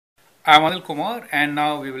I'm Anil Kumar, and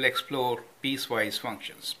now we will explore piecewise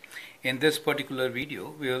functions. In this particular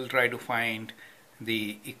video, we will try to find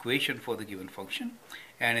the equation for the given function,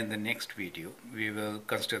 and in the next video, we will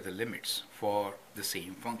consider the limits for the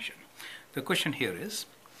same function. The question here is,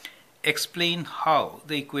 explain how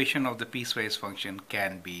the equation of the piecewise function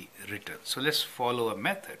can be written. So let's follow a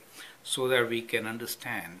method so that we can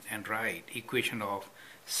understand and write equation of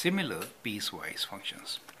similar piecewise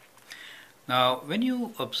functions. Now, when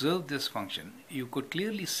you observe this function, you could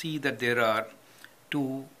clearly see that there are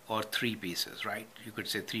 2 or 3 pieces, right? You could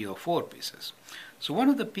say 3 or 4 pieces. So one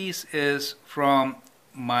of the piece is from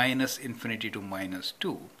minus infinity to minus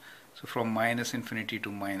 2. So from minus infinity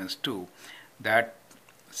to minus 2, that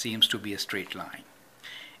seems to be a straight line.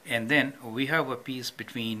 And then we have a piece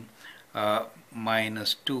between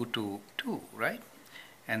minus 2 to 2, right?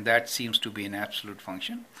 And that seems to be an absolute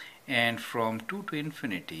function. And from 2 to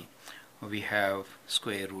infinity, we have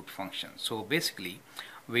square root function. So basically,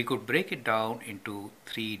 we could break it down into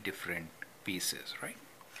 3 different pieces, right?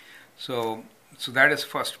 So that is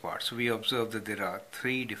first part. So we observe that there are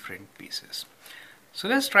 3 different pieces. So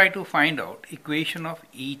let's try to find out equation of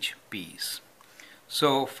each piece.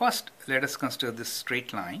 So first, let us consider this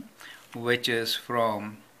straight line, which is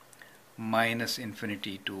from minus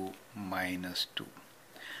infinity to minus 2.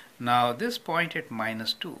 Now this point at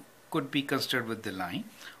minus 2 could be considered with the line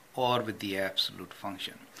or with the absolute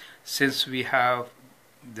function. Since we have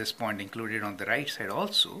this point included on the right side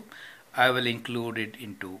also, I will include it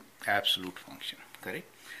into absolute function,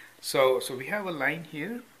 correct? So we have a line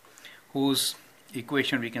here whose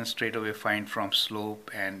equation we can straight away find from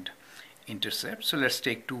slope and intercept. So let's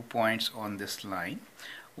take 2 points on this line.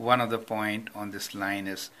 One of the point on this line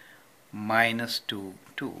is minus 2,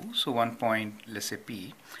 2. So one point, let's say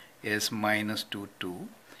P, is minus 2, 2.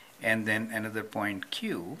 And then another point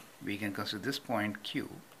Q, we can consider this point Q,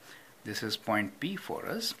 this is point P for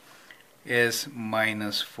us, is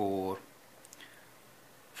minus 4,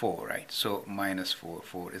 4, right? So minus 4,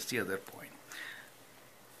 4 is the other point.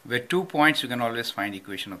 With 2 points, you can always find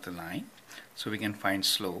equation of the line. So we can find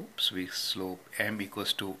slope. So we slope m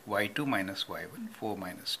equals to y2 minus y1, 4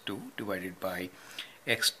 minus 2, divided by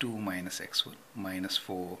x2 minus x1, minus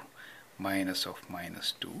 4 minus of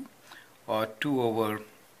minus 2, or 2 over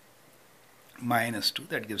minus 2,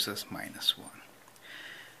 that gives us minus 1.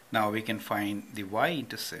 Now we can find the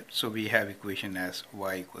y-intercept. So we have equation as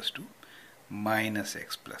y equals to minus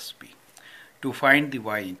x plus b. To find the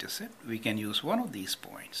y-intercept, we can use one of these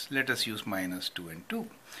points. Let us use minus 2 and 2.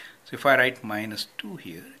 So if I write minus 2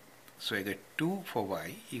 here, so I get 2 for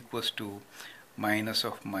y equals to minus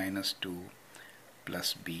of minus 2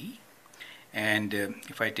 plus b. And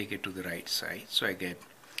if I take it to the right side, so I get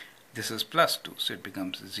this is plus 2, so it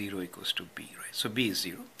becomes 0 equals to b, right? So b is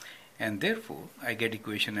 0, and therefore I get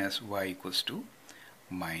equation as y equals to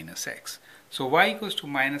minus x. So y equals to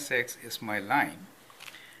minus x is my line,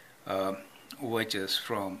 which is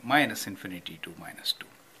from minus infinity to minus 2.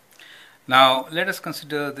 Now let us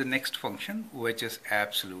consider the next function, which is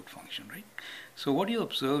absolute function, right? So what you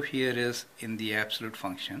observe here is in the absolute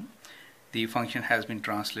function, the function has been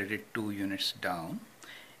translated 2 units down.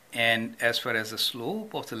 And as far as the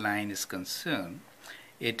slope of the line is concerned,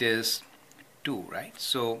 it is 2, right?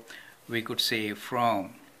 So we could say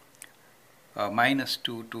from minus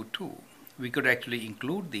 2 to 2, we could actually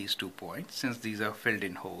include these 2 points since these are filled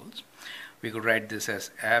in holes. We could write this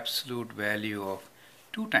as absolute value of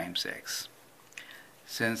 2 times x.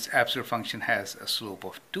 Since absolute function has a slope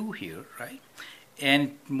of 2 here, right?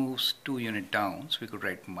 And moves 2 units down, so we could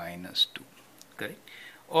write minus 2, correct?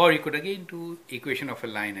 Or you could again do equation of a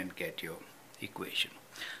line and get your equation.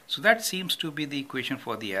 So that seems to be the equation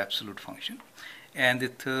for the absolute function. And the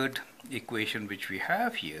third equation which we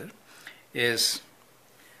have here is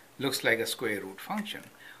looks like a square root function.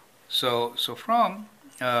 So from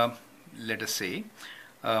let us say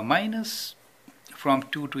minus from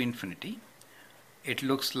 2 to infinity, it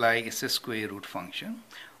looks like it's a square root function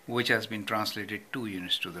which has been translated 2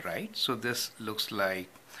 units to the right. So this looks like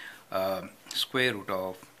square root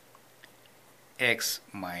of x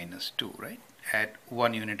minus 2, right? At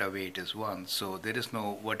 1 unit away it is 1, so there is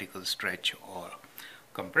no vertical stretch or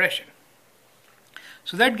compression.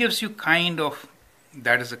 So that gives you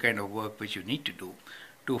that is the kind of work which you need to do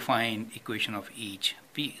to find equation of each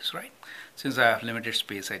piece, right? Since I have limited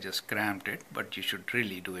space, I just cramped it, but you should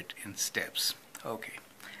really do it in steps, okay,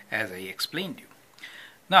 as I explained you.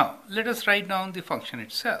 Now let us write down the function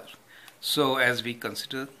itself. So as we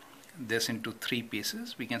consider this into 3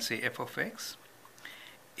 pieces, we can say f of x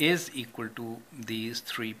is equal to these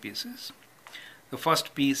 3 pieces. The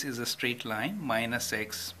first piece is a straight line minus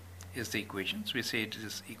x is the equation. So we say it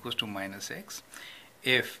is equals to minus x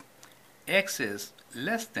if x is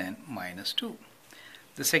less than minus 2.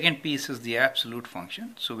 The second piece is the absolute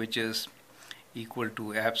function, so which is equal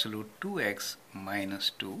to absolute 2x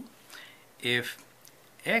minus 2 if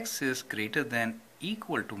x is greater than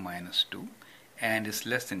equal to minus 2 and is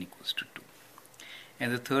less than equals to 2.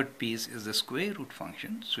 And the third piece is the square root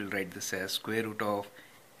function, so we'll write this as square root of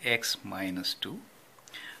x minus 2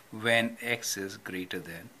 when x is greater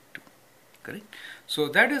than 2. Correct? So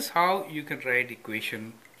that is how you can write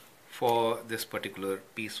equation for this particular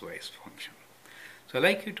piecewise function. So I'd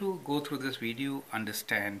like you to go through this video,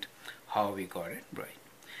 understand how we got it right,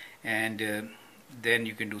 and then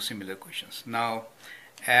you can do similar questions. Now,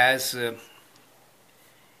 as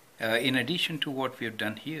in addition to what we have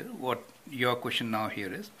done here, what your question now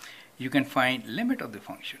here is, you can find limit of the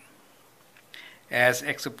function as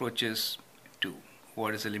x approaches 2.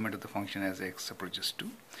 What is the limit of the function as x approaches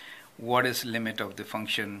 2? What is limit of the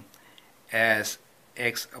function as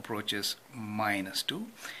x approaches minus 2?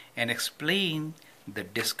 And explain the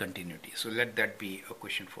discontinuity. So let that be a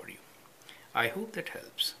question for you. I hope that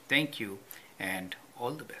helps. Thank you and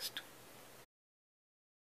all the best.